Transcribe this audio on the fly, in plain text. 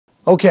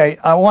Okay,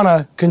 I want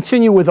to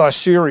continue with our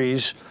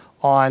series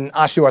on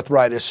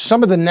osteoarthritis.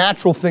 Some of the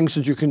natural things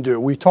that you can do.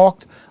 We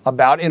talked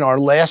about in our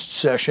last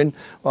session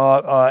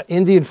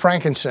Indian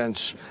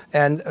frankincense,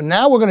 and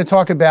now we're going to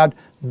talk about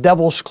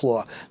devil's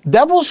claw.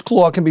 Devil's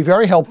claw can be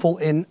very helpful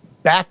in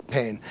back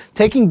pain.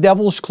 Taking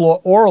devil's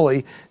claw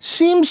orally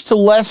seems to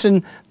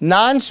lessen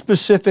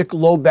non-specific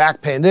low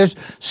back pain. There's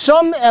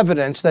some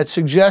evidence that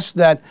suggests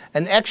that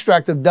an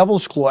extract of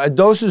devil's claw at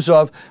doses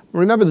of,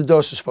 remember the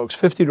doses folks,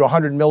 50 to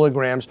 100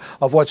 milligrams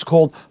of what's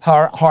called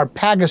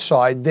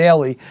harpagicide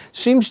daily,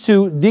 seems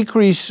to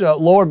decrease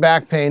lower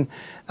back pain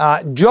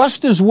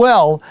just as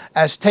well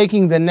as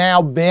taking the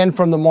now banned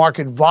from the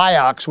market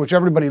Vioxx, which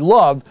everybody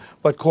loved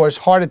but caused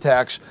heart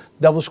attacks.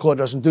 Devil's claw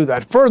doesn't do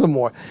that.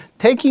 Furthermore,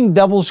 taking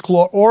devil's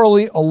claw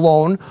orally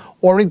alone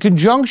or in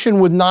conjunction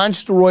with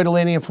non-steroidal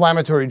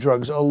anti-inflammatory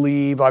drugs,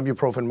 Aleve,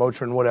 ibuprofen,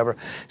 Motrin, whatever,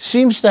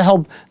 seems to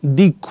help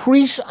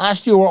decrease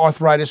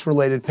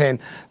osteoarthritis-related pain.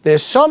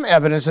 There's some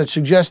evidence that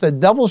suggests that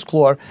devil's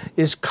claw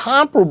is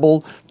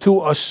comparable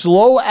to a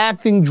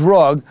slow-acting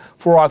drug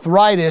for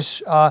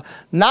arthritis,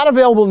 not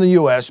available in the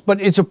U.S., but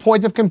it's a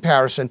point of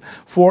comparison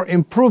for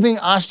improving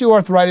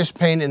osteoarthritis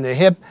pain in the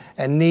hip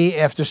and knee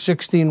after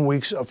 16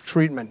 weeks of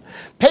treatment.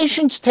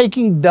 Patients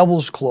taking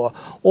devil's claw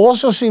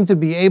also seem to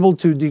be able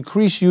to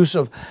decrease use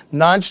of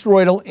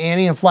non-steroidal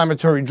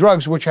anti-inflammatory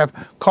drugs, which have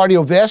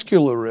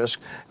cardiovascular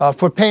risk,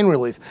 for pain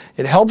relief.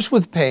 It helps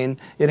with pain.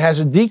 It has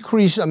a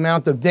decreased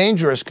amount of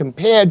danger as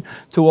compared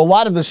to a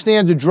lot of the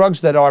standard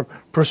drugs that are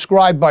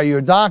prescribed by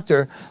your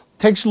doctor.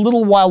 Takes a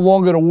little while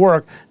longer to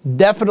work.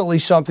 Definitely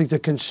something to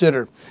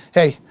consider.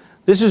 Hey,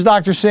 this is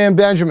Dr. Sam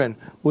Benjamin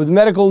with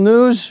medical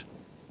news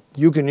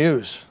you can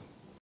use.